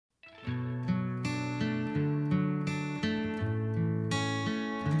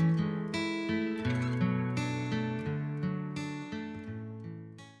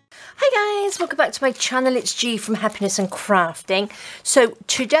Hi guys, welcome back to my channel. It's G from Happiness and Crafting. So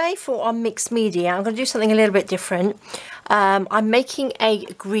today for our mixed media, I'm going to do something a little bit different. I'm making a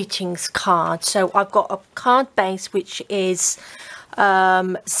greetings card. So I've got a card base which is 6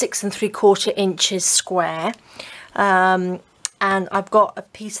 3/4 inches square. And I've got a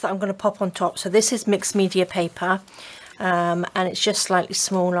piece that I'm going to pop on top. So this is mixed media paper, and it's just slightly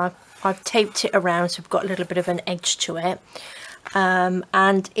smaller. I've taped it around so we've got a little bit of an edge to it.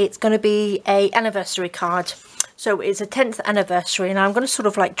 And it's going to be a anniversary card, so it's a 10th anniversary, and I'm going to sort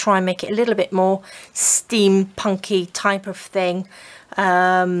of like try and make it a little bit more steampunky type of thing,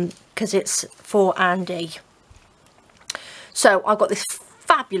 because it's for Andy. So I've got this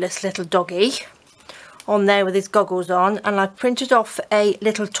fabulous little doggy on there with his goggles on, and I've printed off a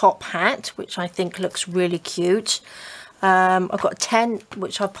little top hat which I think looks really cute. I've got a 10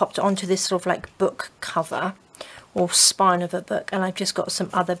 which I've popped onto this sort of like book cover or spine of a book, and I've just got some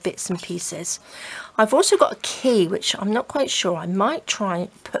other bits and pieces. I've also got a key which I'm not quite sure. I might try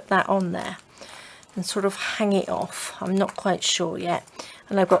and put that on there and sort of hang it off. I'm not quite sure yet.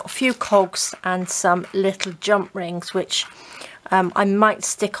 And I've got a few cogs and some little jump rings which I might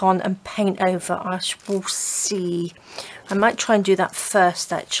stick on and paint over. I will see. I might try and do that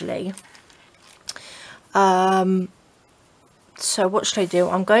first actually. So what should I do?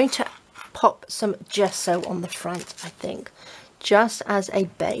 I'm going to pop some gesso on the front, I think, just as a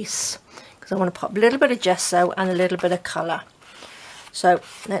base, because I want to pop a little bit of gesso and a little bit of colour. So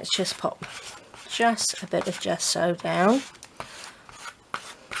let's just pop just a bit of gesso down,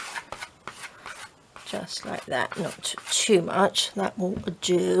 just like that, not too much, that will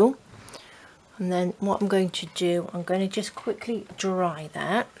do. And then what I'm going to do, I'm going to just quickly dry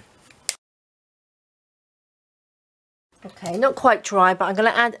that. Okay, not quite dry, but I'm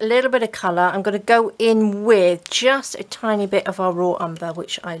going to add a little bit of colour. I'm going to go in with just a tiny bit of our raw umber,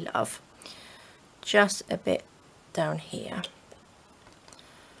 which I love. Just a bit down here.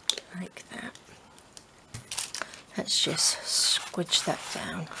 Like that. Let's just squidge that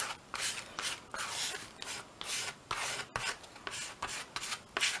down.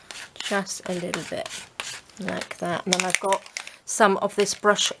 Just a little bit. Like that. And then I've got some of this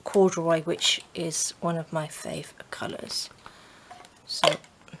brush corduroy, which is one of my favourite colours. So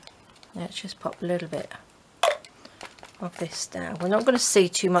let's just pop a little bit of this down. We're not going to see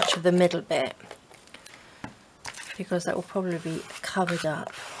too much of the middle bit because that will probably be covered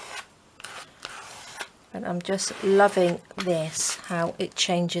up. But I'm just loving this, how it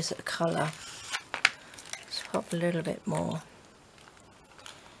changes the colour. Let's pop a little bit more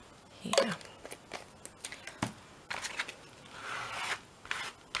here.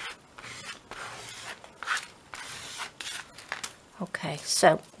 Okay,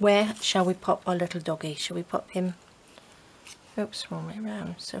 so where shall we pop our little doggy? Shall we pop him? Oops, wrong way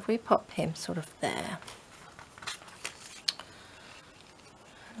around. So if we pop him sort of there.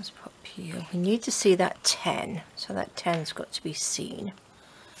 Let's pop you. We need to see that 10. So that 10's got to be seen.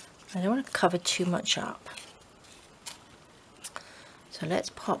 I don't want to cover too much up. So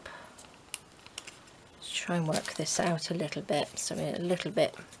let's pop. Let's try and work this out a little bit. So we're a little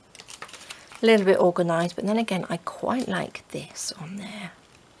bit organised, but then again I quite like this on there.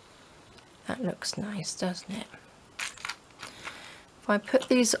 That looks nice, doesn't it? If I put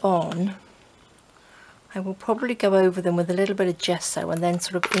these on, I will probably go over them with a little bit of gesso and then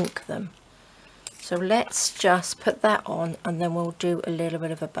sort of ink them. So let's just put that on and then we'll do a little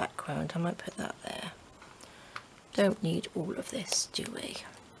bit of a background. I might put that there. Don't need all of this, do we?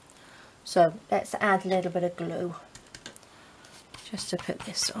 So let's add a little bit of glue just to put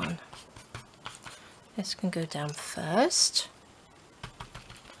this on. This can go down first.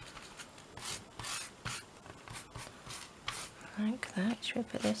 Like that. Should we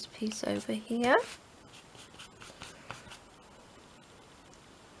put this piece over here?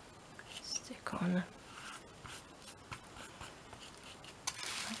 Stick on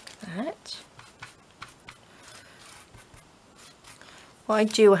like that. What I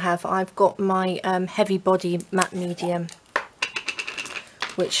do have, I've got my heavy body matte medium,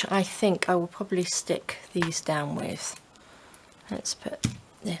 which I think I will probably stick these down with. Let's put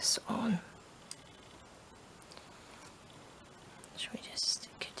this on. Should we just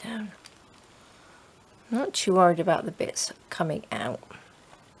stick it down? I'm not too worried about the bits coming out,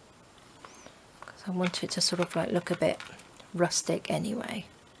 because I want it to sort of like look a bit rustic anyway.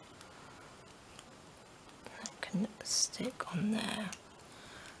 I can stick on there.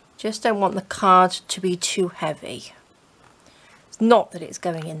 Just don't want the card to be too heavy. Not that it's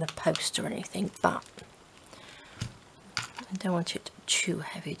going in the post or anything, but I don't want it too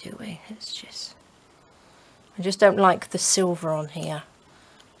heavy, do we? It's just, I just don't like the silver on here.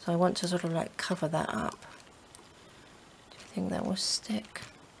 So I want to sort of like cover that up. Do you think that will stick?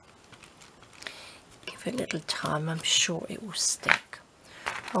 Give it a little time, I'm sure it will stick.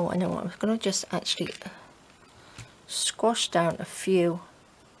 Oh, I know what, I'm going to just actually squash down a few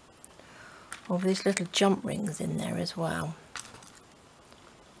of these little jump rings in there as well.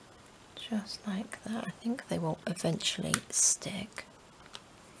 Just like that. I think they will eventually stick.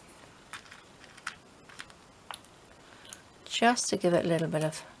 Just to give it a little bit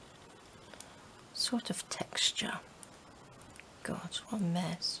of sort of texture. God, what a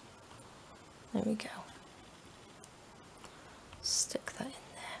mess. There we go. Stick that in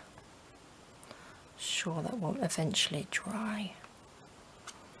there. Sure that won't eventually dry.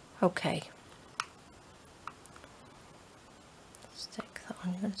 Okay. Stick that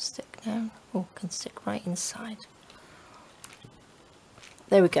on. You're going to stick down. Oh, can stick right inside.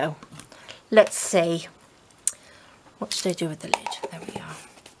 There we go. Let's see. What should I do with the lid? There we are.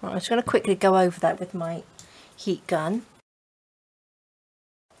 Right, I'm just going to quickly go over that with my heat gun.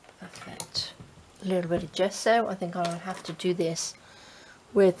 Perfect. A little bit of gesso. I think I'll have to do this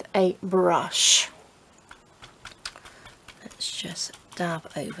with a brush. Let's just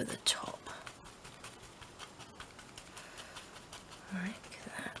dab over the top. Like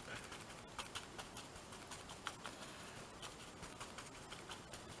that.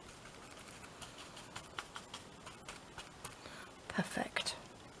 Perfect.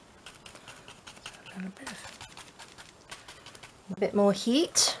 So a bit more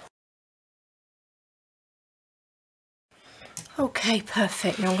heat. Okay,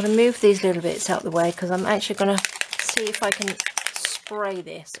 perfect. Now I'm going to move these little bits out of the way because I'm actually going to see if I can spray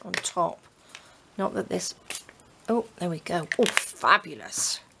this on top. Not that this... Oh, there we go. Oh,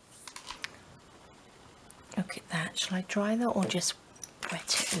 fabulous. Look at that. Shall I dry that or just wet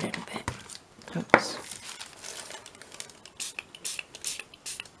it a little bit? Oops.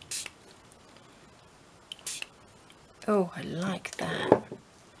 Oh, I like that.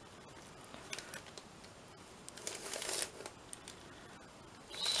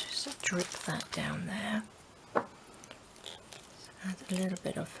 Just drip that down there. Just add a little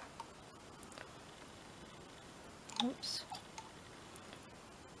bit of... Oops.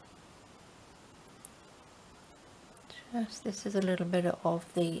 This is a little bit of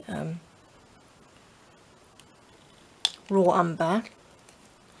the raw umber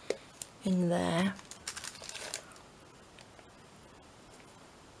in there.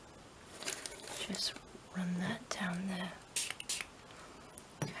 Just run that down there.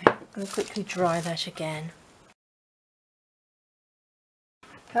 Okay, I'm going to quickly dry that again.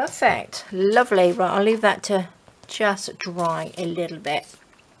 Perfect, lovely. Right, I'll leave that to just dry a little bit.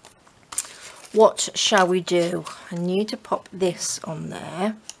 What shall we do? I need to pop this on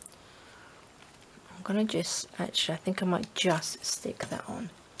there. I'm going to just, actually I think I might just stick that on.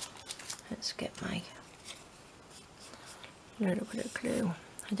 Let's get my little bit of glue.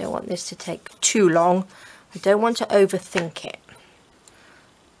 I don't want this to take too long. I don't want to overthink it.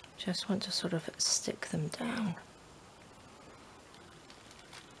 Just want to sort of stick them down.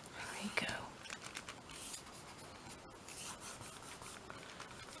 There we go.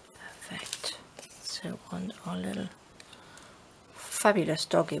 Perfect. So on our little fabulous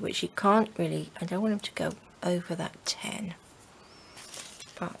doggy, which you can't really, I don't want him to go over that 10.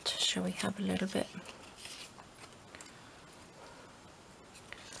 But shall we have a little bit?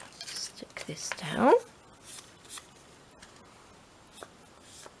 Stick this down.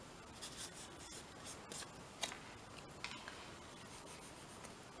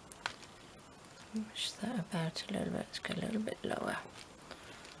 Push that about a little bit. Let's go a little bit lower.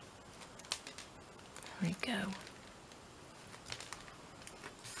 There we go.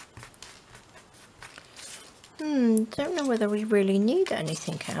 Don't know whether we really need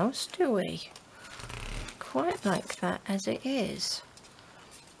anything else, do we? Quite like that as it is.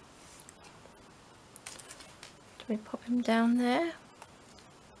 Do we pop him down there?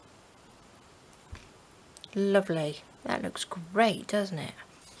 Lovely. That looks great, doesn't it?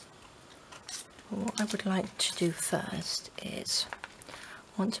 What I would like to do first is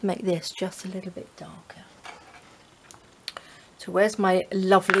I want to make this just a little bit darker. So where's my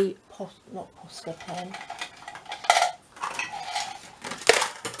lovely not Posca pen?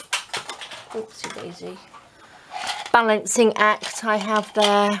 Oopsie daisy. Balancing act I have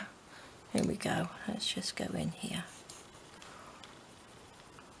there. Here we go. Let's just go in here.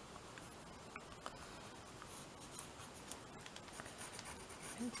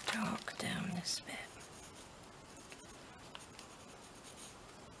 Dark down this bit.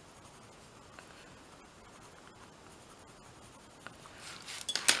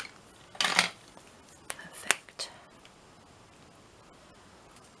 Perfect.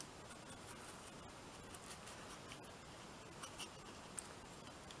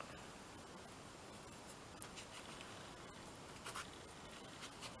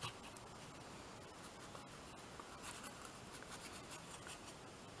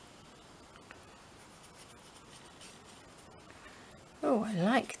 Oh, I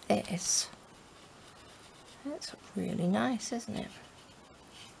like this. That's really nice, isn't it?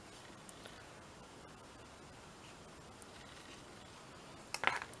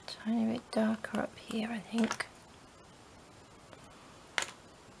 Tiny bit darker up here, I think.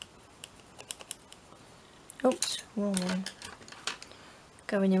 Oops, wrong one.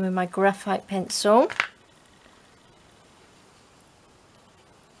 Going in with my graphite pencil.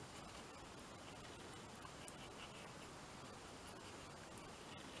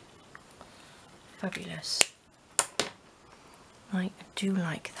 Fabulous. Right, I do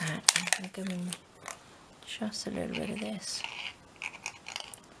like that. I'm going to go in just a little bit of this.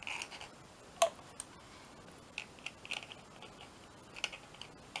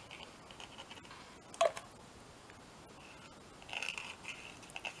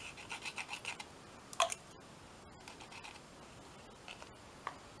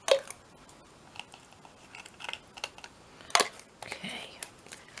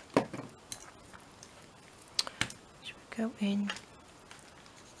 Go in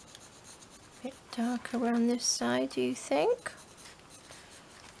a bit dark around this side, do you think?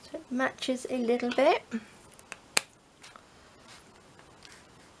 So it matches a little bit.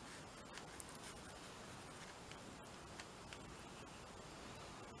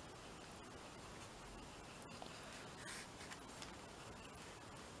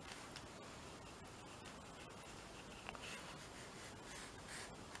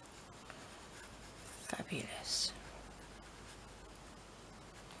 Fabulous.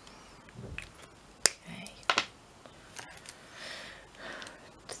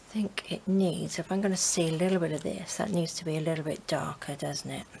 Think it needs, if I'm going to see a little bit of this, that needs to be a little bit darker, doesn't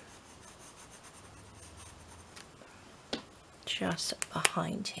it? Just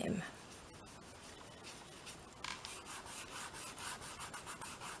behind him.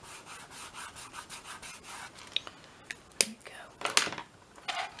 There we go.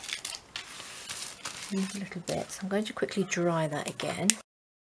 These little bits. I'm going to quickly dry that again.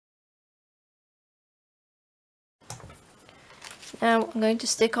 Now I'm going to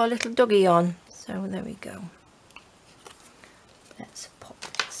stick our little doggy on. So there we go. Let's pop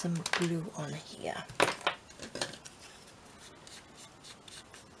some glue on here.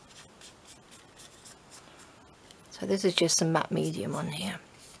 So this is just some matte medium on here.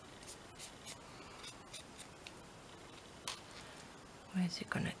 Where's it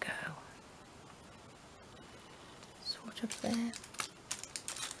gonna go? Sort of there.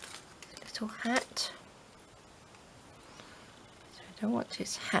 Little hat. I don't want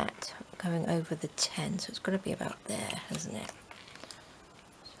his hat going over the 10, so it's got to be about there, hasn't it?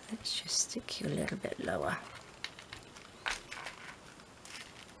 So let's just stick you a little bit lower.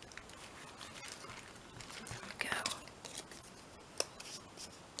 There we go.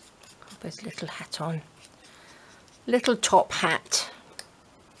 Pop his little hat on. Little top hat.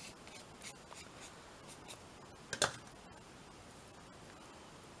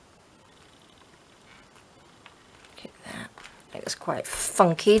 It's quite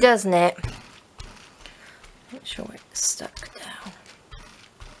funky, doesn't it? Make sure it's stuck down.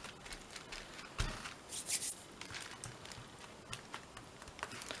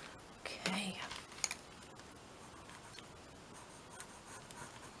 Okay.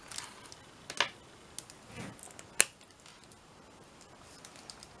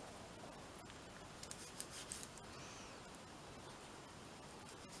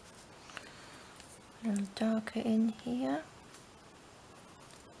 A little darker in here.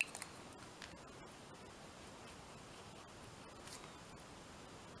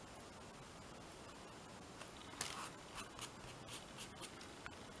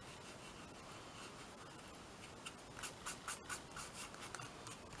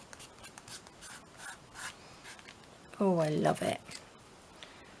 Oh, I love it.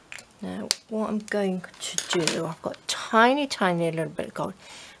 Now, what I'm going to do, I've got tiny little bit of gold.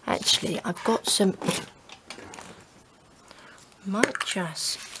 Actually, I've got some, might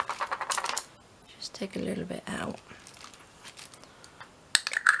just take a little bit out.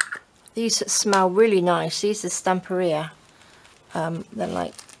 These smell really nice. These are Stamperia. They're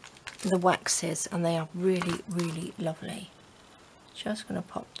like the waxes, and they are really lovely. Just going to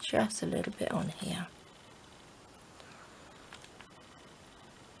pop just a little bit on here.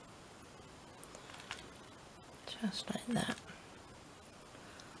 Just like that.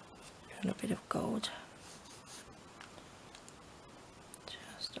 A little bit of gold.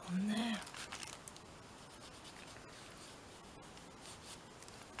 Just on there.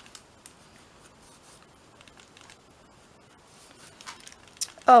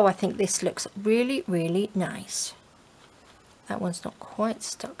 Oh, I think this looks really nice. That one's not quite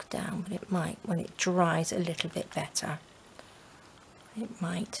stuck down, but it might when it dries a little bit better. it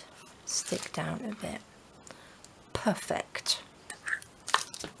might stick down a bit. Perfect.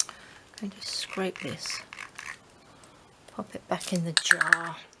 I'm going to scrape this, pop it back in the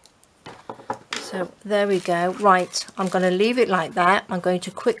jar. So there we go. Right, I'm going to leave it like that. I'm going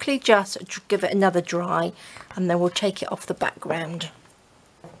to quickly just give it another dry, and then we'll take it off the background.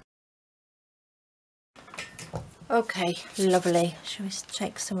 Okay, lovely. Shall we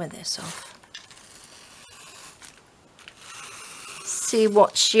take some of this off? See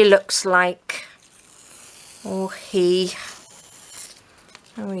what she looks like, or he.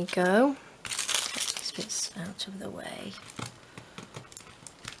 There we go. Get these bits out of the way.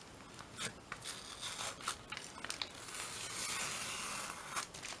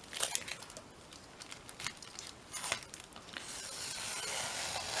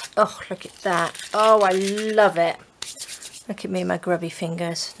 Oh, look at that. Oh, I love it. Look at me, my grubby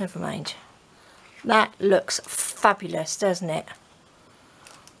fingers. Never mind. That looks fabulous, doesn't it?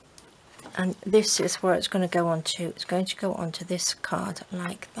 And this is where it's going to go onto. It's going to go onto this card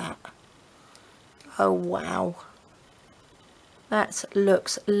like that. Oh, wow. That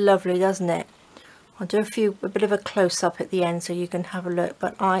looks lovely, doesn't it? I'll do a bit of a close-up at the end so you can have a look,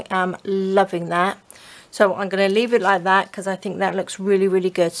 but I am loving that. So I'm going to leave it like that because I think that looks really, really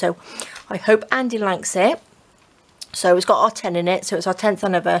good. So I hope Andy likes it. So it's got our 10 in it, so it's our 10th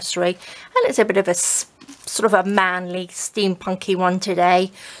anniversary, and it's a bit of a sort of a manly, steampunky one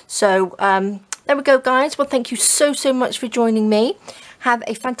today. So there we go, guys. Well, thank you so much for joining me. Have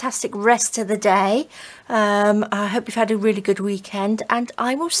a fantastic rest of the day. I hope you've had a really good weekend, and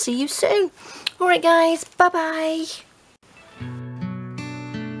I will see you soon. All right, guys. Bye-bye.